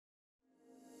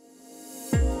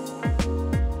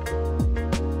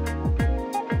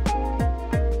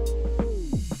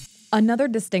Another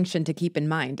distinction to keep in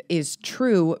mind is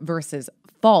true versus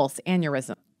false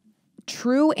aneurysm.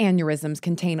 True aneurysms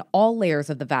contain all layers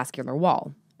of the vascular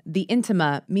wall, the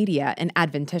intima, media, and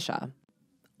adventitia,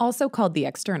 also called the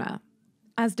externa,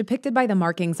 as depicted by the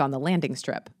markings on the landing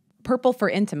strip: purple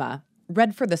for intima,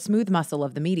 red for the smooth muscle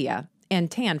of the media, and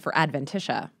tan for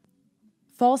adventitia.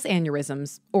 False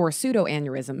aneurysms, or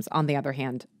pseudoaneurysms, on the other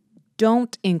hand,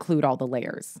 don't include all the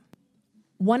layers.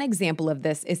 One example of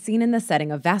this is seen in the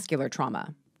setting of vascular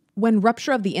trauma, when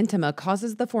rupture of the intima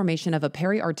causes the formation of a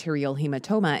periarterial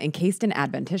hematoma encased in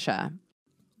adventitia.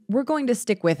 We're going to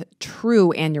stick with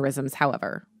true aneurysms,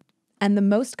 however, and the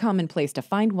most common place to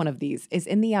find one of these is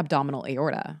in the abdominal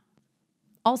aorta.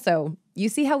 Also, you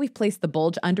see how we've placed the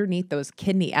bulge underneath those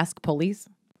kidney-esque pulleys?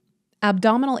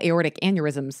 Abdominal aortic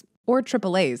aneurysms, or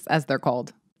AAAs as they're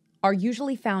called, are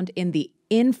usually found in the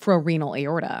infrarenal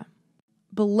aorta,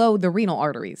 below the renal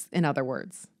arteries, in other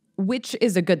words, which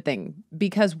is a good thing,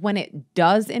 because when it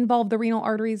does involve the renal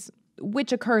arteries,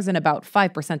 which occurs in about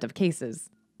 5% of cases,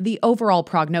 the overall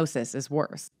prognosis is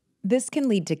worse. This can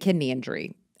lead to kidney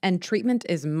injury, and treatment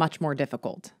is much more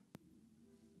difficult.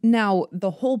 Now,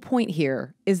 the whole point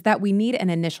here is that we need an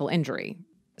initial injury,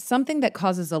 something that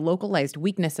causes a localized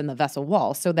weakness in the vessel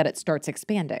wall so that it starts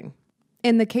expanding.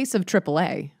 In the case of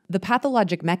AAA, the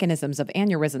pathologic mechanisms of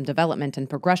aneurysm development and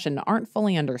progression aren't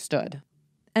fully understood,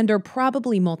 and are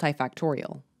probably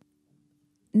multifactorial.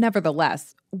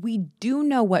 Nevertheless, we do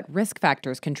know what risk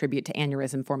factors contribute to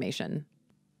aneurysm formation.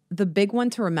 The big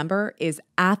one to remember is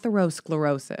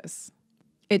atherosclerosis.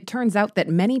 It turns out that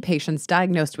many patients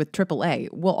diagnosed with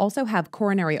AAA will also have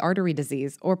coronary artery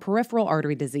disease or peripheral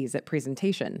artery disease at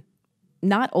presentation.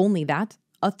 Not only that,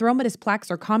 atheromatous plaques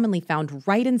are commonly found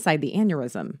right inside the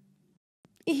aneurysm.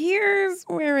 Here's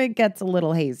where it gets a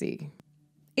little hazy.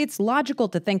 It's logical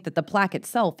to think that the plaque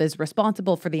itself is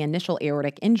responsible for the initial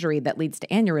aortic injury that leads to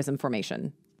aneurysm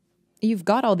formation. You've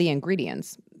got all the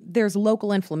ingredients. There's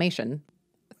local inflammation.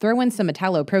 Throw in some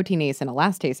metalloproteinase and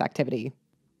elastase activity.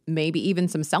 Maybe even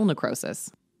some cell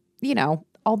necrosis. You know,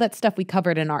 all that stuff we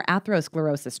covered in our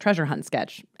atherosclerosis treasure hunt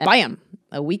sketch. And bam!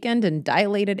 A weakened and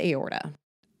dilated aorta.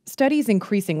 Studies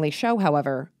increasingly show,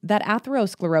 however, that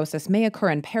atherosclerosis may occur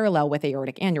in parallel with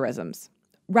aortic aneurysms,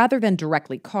 rather than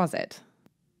directly cause it.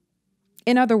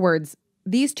 In other words,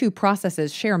 these two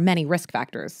processes share many risk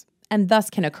factors, and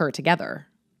thus can occur together.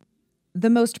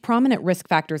 The most prominent risk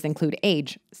factors include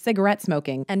age, cigarette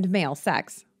smoking, and male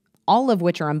sex, all of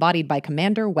which are embodied by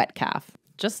Commander Wetcalf.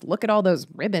 Just look at all those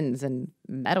ribbons and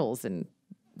medals and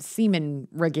semen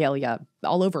regalia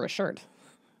all over a shirt.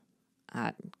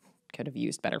 Could have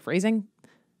used better phrasing.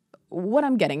 What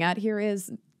I'm getting at here is,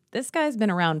 this guy's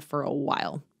been around for a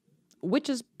while, which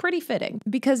is pretty fitting,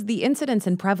 because the incidence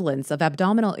and prevalence of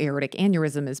abdominal aortic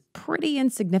aneurysm is pretty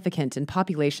insignificant in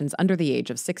populations under the age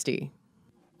of 60.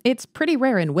 It's pretty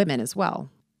rare in women as well.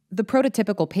 The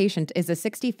prototypical patient is a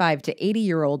 65 to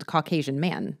 80-year-old Caucasian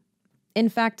man. In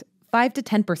fact, 5 to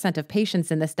 10% of patients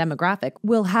in this demographic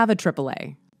will have a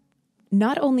AAA.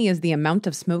 Not only is the amount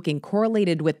of smoking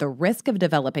correlated with the risk of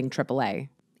developing AAA,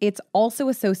 it's also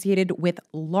associated with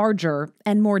larger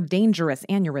and more dangerous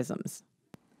aneurysms.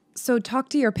 So talk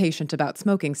to your patient about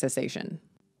smoking cessation.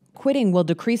 Quitting will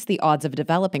decrease the odds of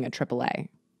developing a AAA,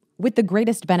 with the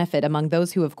greatest benefit among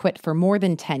those who have quit for more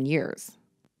than 10 years.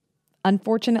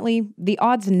 Unfortunately, the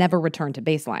odds never return to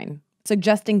baseline,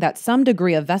 suggesting that some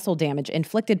degree of vessel damage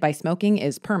inflicted by smoking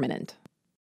is permanent.